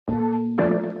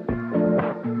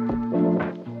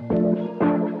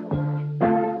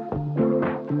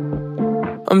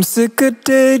I'm sick of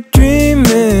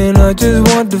daydreaming, I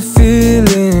just want the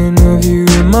feeling of you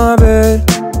in my bed.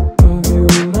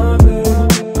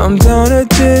 I'm down to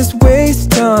just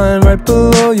waste time right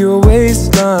below your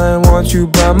waistline. Want you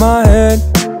by my head.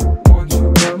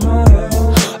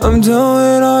 I'm done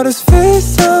with all this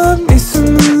FaceTime, need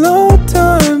some alone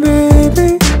time,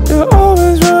 baby. You're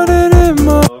always running in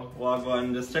my...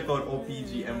 Wagwan, just check out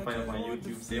OPG Empire on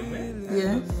YouTube, same way.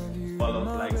 Yes. Follow,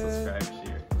 like, subscribe,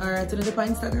 share. Alright, to the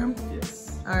Instagram?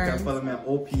 Yes. Alright. You can follow me on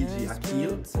OPG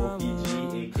Akil,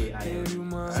 OPG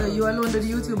AKIL. So you alone do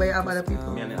the YouTube or you have other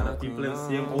people? Me and the other people in the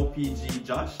same OPG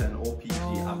Josh and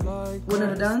OPG Abby. One of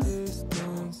the dance?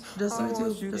 Just on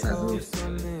YouTube, just a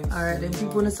group. Alright, then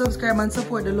people wanna subscribe and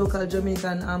support the local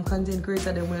Jamaican content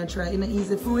creator. Then we're gonna try in an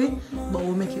easy way, but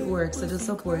we'll make it work. So just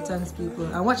support, thanks people.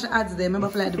 And watch the ads there, remember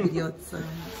to like the videos. So.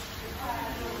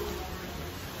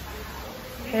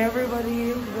 Hey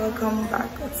everybody, welcome back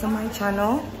to my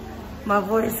channel. My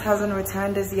voice hasn't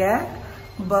returned as yet,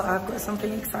 but I've got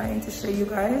something exciting to show you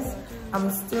guys. I'm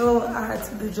still at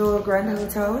the Grande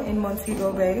Hotel in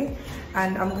Montego Bay,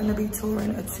 and I'm gonna be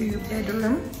touring a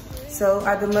 2-bedroom. So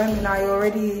at the moment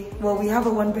we have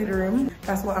a 1-bedroom.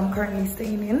 That's what I'm currently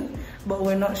staying in, but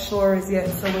we're not sure as yet.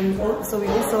 So we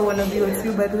also wanna view a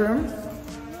 2-bedroom.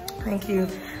 Thank you.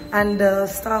 And the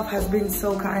staff has been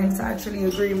so kind to actually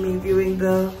agree with me viewing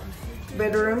the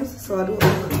bedrooms. So I'll do a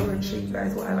little tour and show you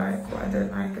guys what I like, what I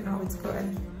don't like, and how it's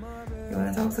going. You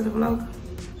wanna talk to the vlog?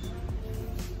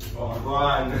 Oh, go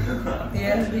on.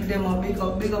 Yeah, big them up, big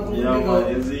up, big up, big up.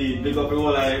 You see, big up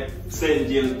all like St.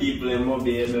 James people in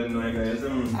Mobile, I don't know, guys.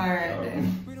 Alright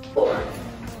then.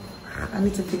 I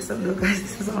need to fix up though, guys.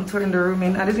 This is I'm touring the room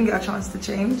in. I didn't get a chance to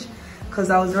change because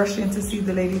I was rushing to see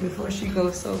the lady before she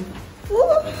goes, so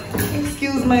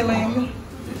excuse my language.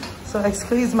 So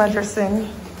excuse my dressing.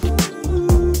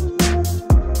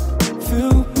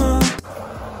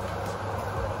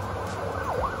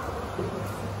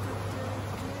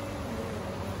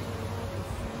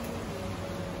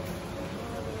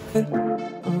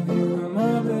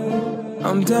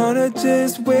 I'm down to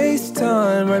just waste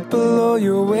time right below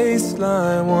your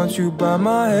waistline. Want you by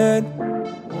my head.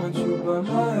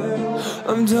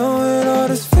 I'm done with all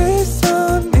this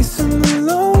FaceTime, need some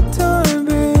alone time,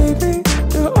 baby.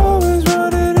 You're always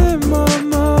running in my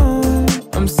mind.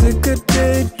 I'm sick of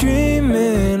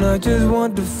daydreaming, I just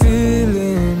want the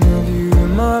feeling of you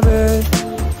in my bed.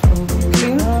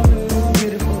 Clean?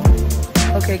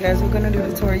 Beautiful. Okay guys, we're gonna do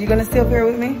the tour. You gonna stay up here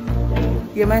with me?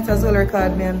 You might as well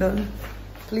record me and done.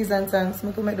 Please and thanks,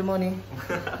 make we make the money.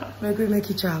 Make we make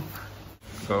it chop.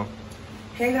 Go.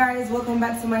 Hey guys, welcome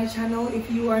back to my channel.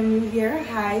 If you are new here,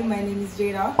 hi, my name is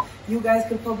Jaydah. You guys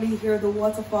could probably hear the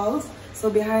waterfalls. So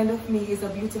behind of me is a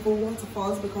beautiful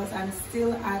waterfalls because I'm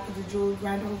still at the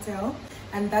Grande Hotel,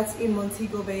 and that's in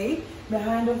Montego Bay.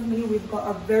 Behind of me, we've got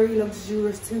a very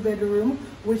luxurious 2-bedroom,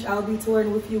 which I'll be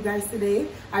touring with you guys today.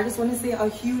 I just want to say a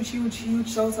huge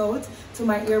shout out to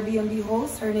my Airbnb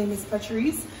host. Her name is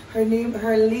Patrice. Her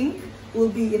link will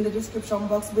be in the description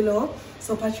box below.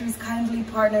 So Patrice kindly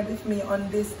partnered with me on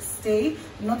this stay,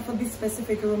 not for this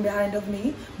specific room behind of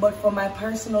me, but for my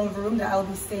personal room that I'll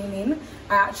be staying in.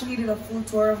 I actually did a full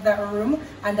tour of that room,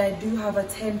 and I do have a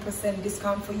 10%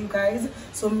 discount for you guys.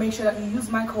 So make sure that you use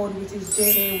my code, which is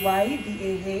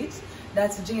JAYDAH.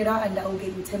 That's Jaydah, and that will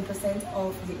get you 10%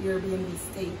 off the Airbnb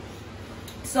stay.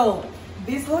 So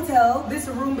this hotel, this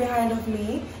room behind of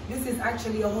me, this is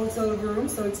actually a hotel room,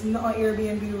 so it's not an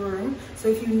Airbnb room. So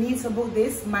if you need to book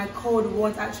this, my code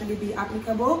won't actually be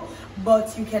applicable,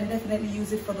 but you can definitely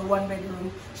use it for the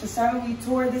 1-bedroom. So shall we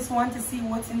tour this one to see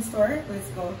what's in store? Let's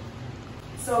go.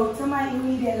 So to my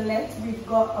immediate left, we've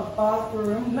got a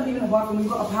bathroom, not even a bathroom, we've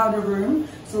got a powder room.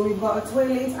 So we've got a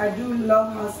toilet. I do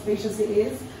love how spacious it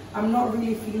is. I'm not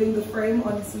really feeling the frame,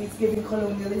 honestly. It's giving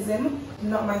colonialism,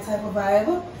 not my type of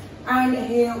vibe. And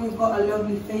here we've got a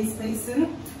lovely face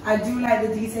basin. I do like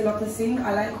the detail of the sink.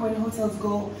 I like when hotels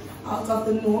go out of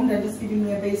the norm. They're just giving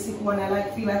me a basic one. I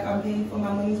feel like I'm paying for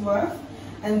my money's worth.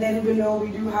 And then below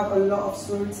we do have a lot of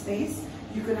storage space.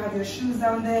 You can have your shoes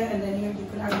down there, and then here you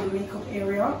can have your makeup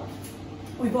area.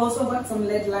 We've also got some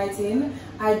LED lighting.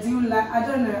 I don't know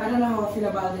how I feel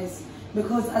about this,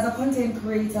 because as a content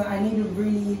creator I need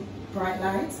really bright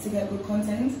lights to get good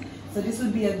content. So this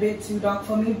would be a bit too dark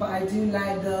for me, but I do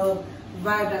like the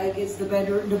vibe that it gives the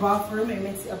bathroom. It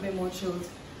makes it a bit more chilled.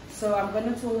 So I'm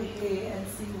gonna tour here and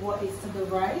see what is to the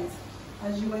right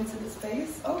as you enter the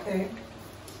space. Okay.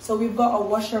 So we've got a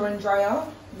washer and dryer.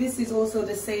 This is also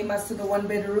the same as to the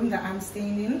 1-bedroom that I'm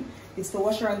staying in. It's the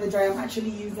washer and the dryer. I'm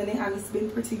actually using it, and it's been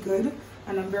pretty good,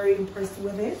 and I'm very impressed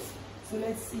with it. So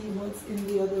let's see what's in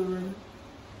the other room.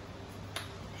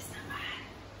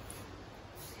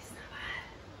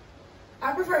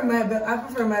 I prefer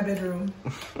my bedroom.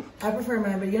 I prefer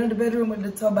my bed. You know the bedroom with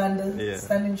the tub and the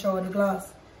standing shower, the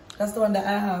glass. That's the one that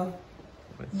I have.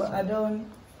 But I don't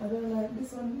like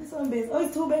this one. This one base. Oh,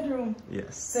 it's 2-bedroom.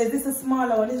 Yes. So is this a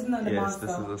smaller one? This is not the master.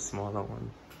 Yes, this is a smaller one.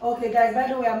 Okay, guys. By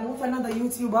the way, I'm with another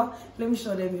YouTuber. Let me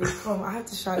show them. Come, I have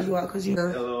to shout you out because you know.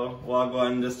 Hello,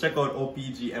 Wagwan. Just check out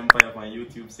OPG Empire on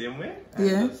YouTube, same way.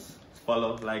 And just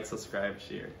follow, like, subscribe,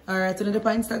 share. Alright, so the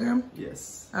Instagram?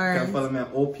 Yes. Alright. You can follow me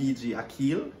on OPG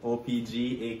Akil,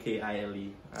 OPG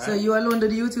AKILE. Right? So you alone do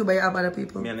the YouTube or you have other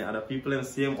people? Me and the other people in the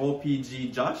same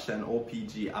OPG Josh and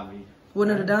OPG Avi. One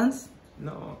of the dance?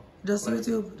 No. Just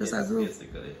YouTube? Just a group?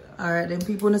 Basically, yeah. Alright, then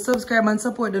people want to subscribe and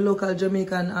support the local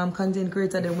Jamaican content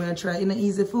creator. Then we'll try in an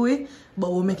easy way,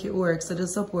 but we'll make it work. So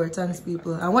just support. Thanks,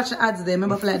 people. And watch the ads there.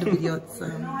 Remember, play the videos. So.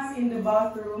 Now I'm in the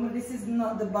bathroom. This is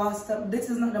not the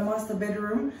master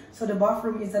bedroom. So the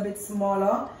bathroom is a bit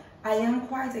smaller. I am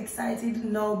quite excited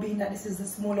now, being that this is the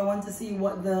smaller one, to see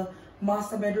what the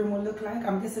master bedroom will look like.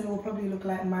 I'm guessing it will probably look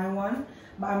like my one.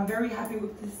 But I'm very happy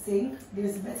with this sink.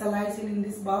 There's better lighting in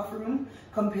this bathroom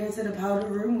compared to the powder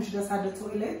room, which just had the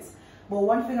toilets. But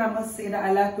one thing I must say that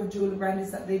I like with Grande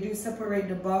is that they do separate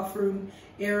the bathroom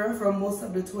area from most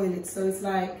of the toilets. So it's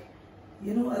like,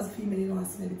 you know, as a female, you know, I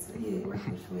smell it. So yeah, it works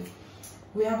with it.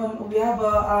 We have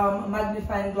a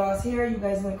magnifying glass here. You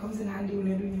guys know it comes in handy when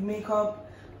you're doing your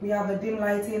makeup. We have a dim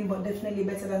lighting, but definitely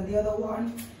better than the other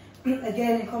one.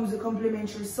 Again, it comes with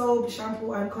complimentary soap,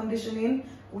 shampoo, and conditioning.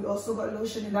 We also got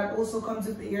lotion, and that also comes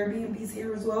with the AIRBNBs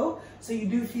here as well. So you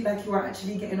do feel like you are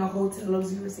actually getting a hotel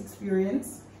luxurious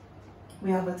experience.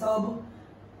 We have a tub.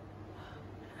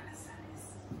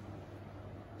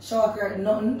 Shower curtain,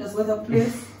 nothing, just with a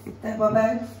place. Type of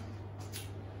bag.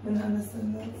 I don't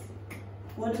understand that.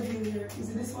 What is it here? Is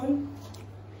it this one?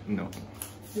 No.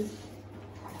 This?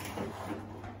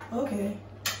 Okay.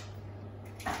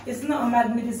 It's not a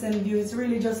magnificent view, it's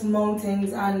really just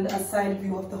mountains and a side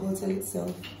view of the hotel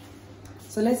itself.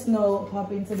 So let's now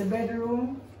pop into the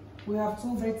bedroom. We have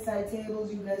 2 bedside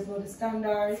tables. You guys know the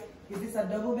standard. Is this a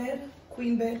double bed?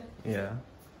 Queen bed? Yeah.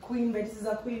 Queen bed. This is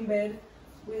a queen bed.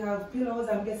 We have pillows.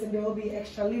 I'm guessing there will be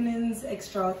extra linens,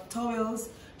 extra towels.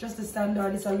 Just the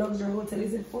standard. It's a luxury hotel.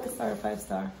 Is it 4-star or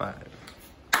 5-star? 5.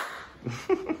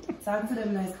 Talk to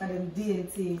them nice, because them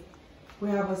deity. We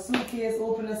have a suitcase,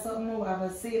 opener something, we have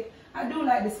a safe. I do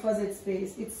like this closet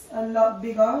space. It's a lot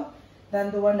bigger than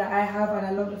the one that I have, and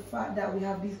I love the fact that we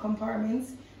have these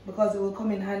compartments because it will come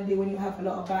in handy when you have a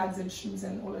lot of bags and shoes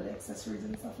and all of the accessories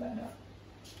and stuff like that.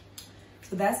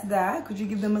 So that's that. Could you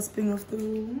give them a spin of the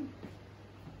room?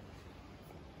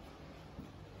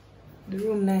 The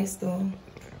room nice though.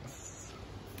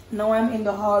 Now I'm in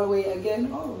the hallway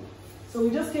again. Oh, so we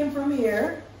just came from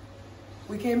here.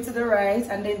 We came to the right,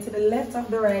 and then to the left of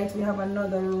the right, we have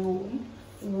another room.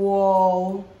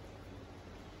 Whoa.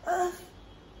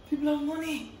 People have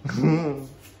money.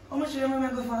 How much do you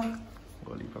remember go for?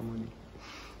 What heap of money?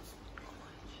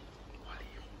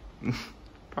 How much?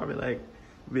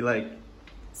 Probably like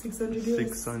 600 euros.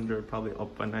 600 probably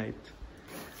up a night.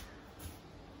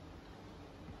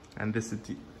 And this is,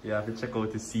 you have to check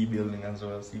out the C building as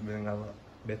well. C building a lot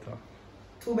better.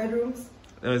 2 bedrooms?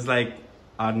 It was like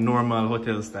a normal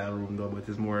hotel style room though, but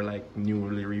it's more like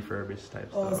newly refurbished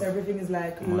type stuff. So everything is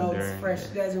like loud, fresh.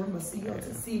 You guys remember C, it's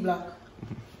a C block.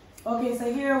 Okay,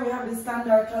 so here we have the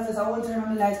standard closet. I want to turn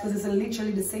on the lights because it's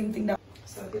literally the same thing that,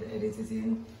 so I can edit it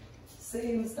in.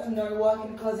 Same standard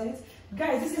walk-in closet.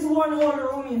 Guys, this is one whole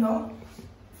room, you know.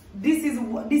 This is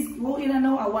what this go in and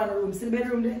out of one room. See the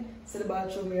bedroom there? See the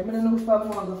bathroom here. I'm gonna know which part I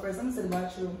want to go first. I'm gonna see the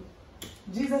bathroom.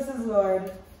 Jesus is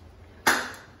Lord.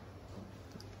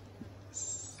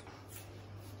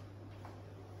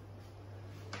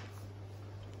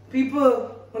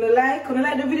 People, wanna like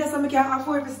the video so I can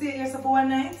afford to stay here for one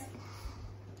night?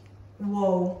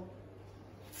 Whoa.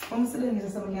 I'm still in here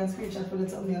so I can screenshot for the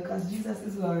thumbnail because Jesus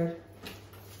is Lord.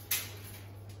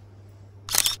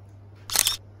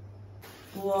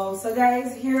 Wow, so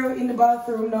guys, here in the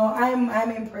bathroom now,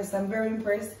 I'm impressed. I'm very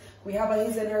impressed. We have a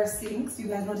Listener sinks. You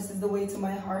guys know this is the way to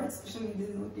my heart, especially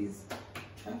with these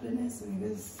chaplainess.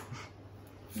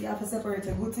 You have to separate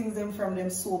the good things them from them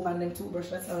soap and them toothbrush.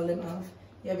 That's all them have.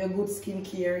 You have your good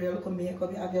skincare, your local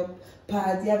makeup, you have your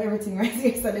pads, you have everything right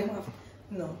here. So them have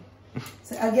no.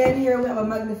 So again, here we have a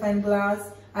magnifying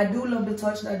glass. I do love the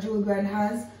touch that Grande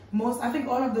has. I think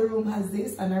all of the room has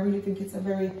this, and I really think it's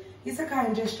a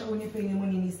kind gesture when you're paying your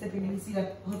money and you step in and you see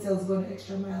that hotels going an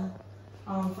extra mile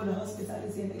for the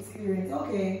hospitality and experience.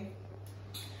 Okay.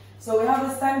 So we have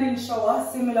a standing shower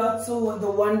similar to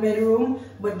the 1 bedroom,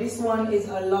 but this one is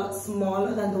a lot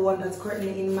smaller than the one that's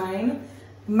currently in mine.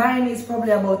 Mine is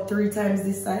probably about 3 times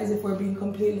this size if we're being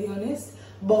completely honest.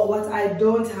 But what I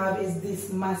don't have is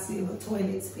this massive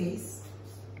toilet space.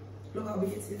 Look how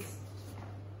big it is.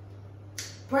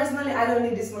 Personally, I don't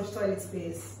need this much toilet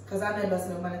space because I never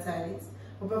seen many toilets.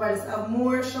 But probably just have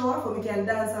more shower for we can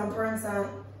dance and prance and.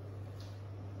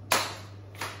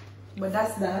 But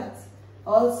that's that.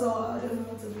 Also, I don't know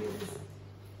how to view this.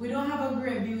 We don't have a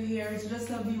great view here. It's just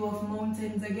a view of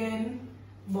mountains again.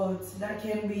 But that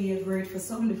can be great for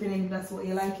some, depending if that's what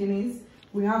your liking is.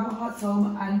 We have a hot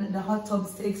tub, and the hot tub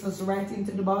takes us right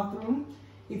into the bathroom.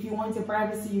 If you want your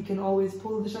privacy, you can always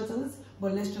pull the shutters,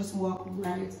 but let's just walk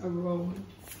right around.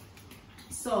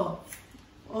 So,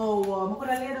 I'm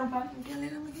gonna lay down,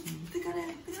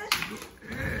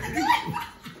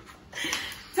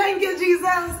 Thank you,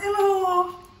 Jesus.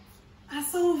 Hello. I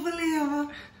so believe.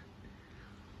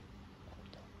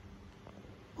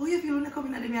 Oh, you feel when you come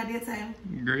in at the daytime?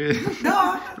 Great.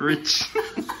 No. Rich.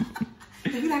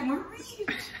 You feel like we're rich.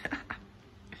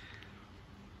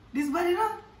 This body,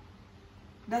 no?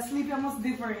 That sleep almost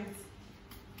different.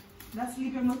 That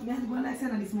sleep almost. Me go like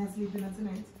saying this man sleeping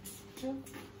tonight. Sure.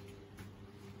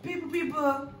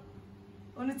 People.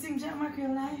 Only thing Jack real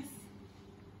nice.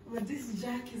 But this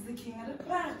Jack is the king of the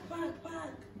pack.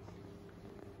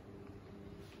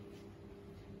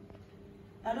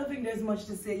 I don't think there's much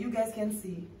to say. You guys can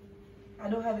see. I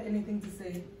don't have anything to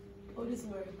say. Oh, this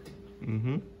work.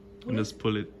 And just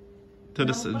pull it to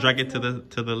the drag it to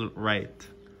the right.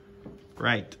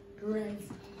 Right.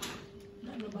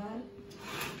 Not no bad.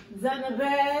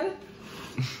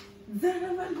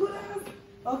 Zanabel, good ass.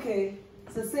 Okay,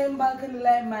 so same balcony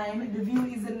like mine. The view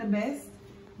isn't the best,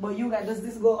 but you got, does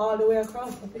this go all the way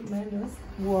across? I think mine does.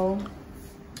 Whoa.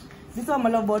 This is what I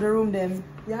love about the room then.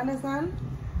 You understand?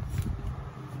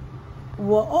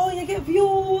 Whoa. Oh, you get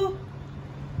view.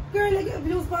 Girl, you get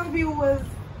views from viewers.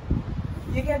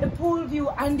 You get the pool view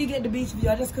and you get the beach view.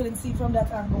 I just couldn't see from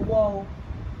that angle. Wow.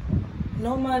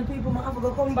 No man, people might have to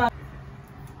go come back.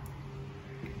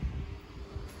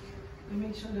 Let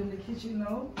me show them the kitchen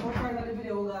now. How far is the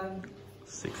video gone?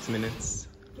 6 minutes.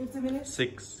 50 minutes?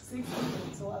 6. 6.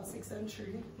 So I have 6 and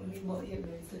 3. Only about 8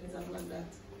 minutes. So it's like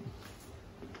that.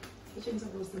 Kitchen's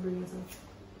supposed to bring it up.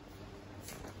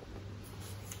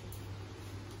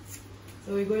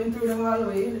 So we're going through the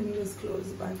hallway. Let me just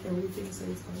close back everything so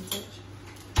it's going to touch.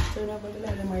 Turn up the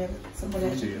light and my somebody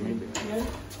actually. Yeah?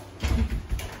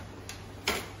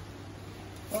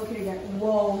 Okay, guys.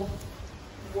 Whoa.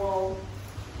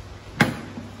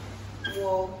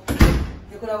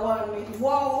 You could have wanted me.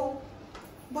 Whoa.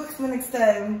 Box me next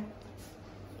time.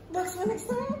 I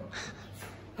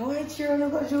want to cheer on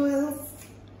about jewels.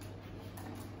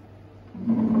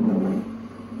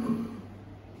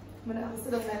 But I was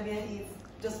still not going to eat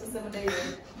just for 7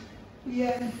 days.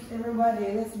 Yeah,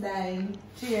 everybody, let's dine.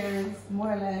 Cheers.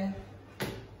 More life.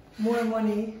 More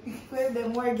money. Where's the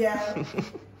more gal?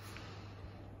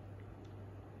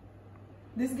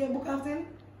 This get booked often?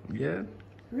 Yeah.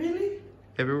 Really?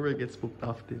 Everywhere gets booked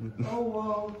often. Oh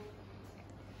wow.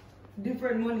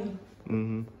 Different money.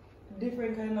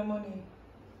 Different kind of money.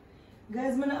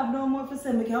 Guys, I have no more to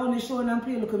say. I can only show and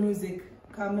play local music.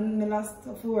 Because I lost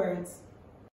a few words.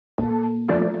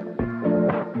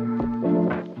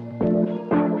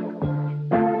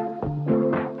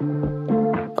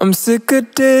 I'm sick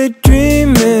of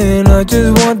daydreaming. I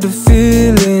just want the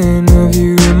feeling of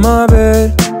you in my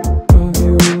bed.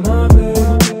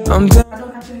 I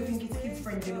don't actually think it's kids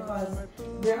friendly because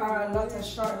there are a lot of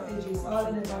sharp edges. All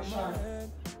of them are sharp.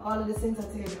 All of the center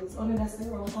tables. Only that's the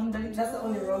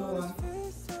only round one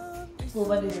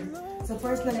over there. So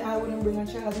personally, I wouldn't bring a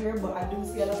child here, but I do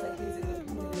see a lot of kids in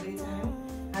the daytime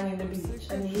and in the beach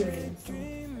and here.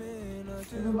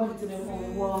 So everybody to their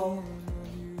home. Wow.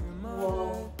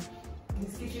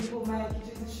 This kitchen put my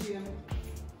kitchen to shame.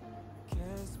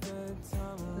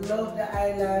 Love the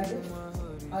island.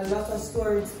 A lot of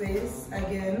storage space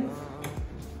again.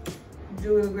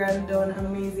 Grande done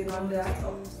amazing on that.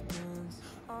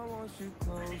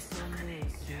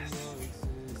 Yes.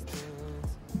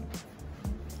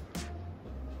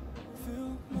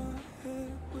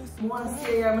 I want to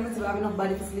stay here. I'm not have enough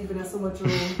body to sleep in so much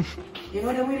room. You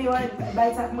know the way you want to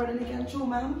bite at more than you can chew,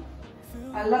 ma'am?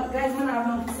 I love, guys, when I have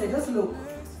enough to say, just look.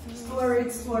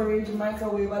 Storage,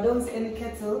 microwave. I don't see any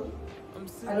kettle.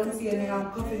 I don't see any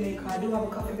coffee maker. I do have a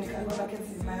coffee maker, but I can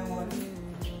see my one.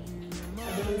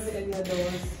 I don't see any of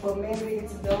those. But maybe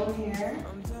it's down here.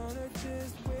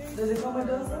 Does it come with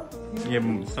those?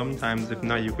 Yeah, sometimes if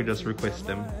not, you could just request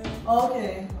them.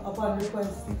 Okay, upon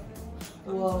request.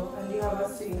 Wow, and you have a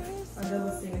sink, a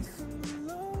double sink.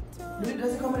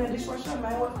 Does it come in a dishwasher?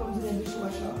 My one comes in a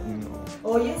dishwasher. No.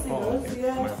 Oh yes, it does. Okay.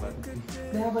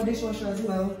 Yeah. They have a dishwasher as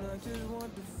well.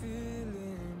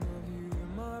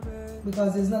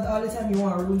 Because it's not all the time you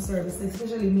want room service,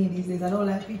 especially me these days. I don't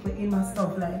like people in my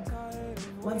stuff. Like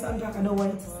once I'm back, I don't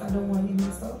want in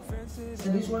my stuff. The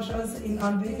dishwashers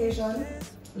on vacation,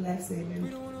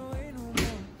 life-saving.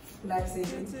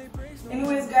 Life-saving.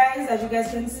 Anyways, guys, as you guys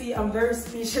can see, I'm very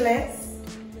speechless.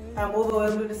 I'm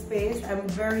overwhelmed with the space. I'm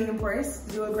very impressed.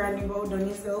 Do a Grande done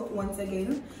yourself once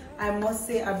again. I must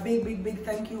say a big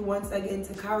thank you once again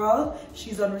to Carol.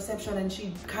 She's on reception and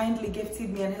she kindly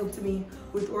gifted me and helped me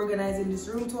with organizing this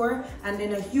room tour. And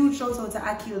then a huge shout out to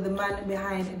Akil, the man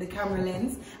behind the camera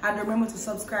lens. And remember to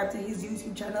subscribe to his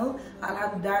YouTube channel. I'll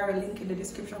have DAYE link in the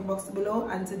description box below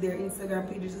and to their Instagram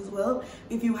pages as well.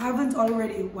 If you haven't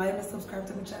already, why not subscribe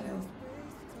to my channel?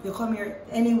 You come here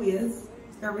anyways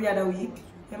every other week.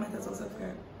 You might as well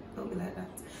subscribe. Don't be like that.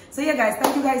 So yeah guys,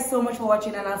 thank you guys so much for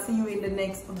watching and I'll see you in the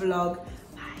next vlog.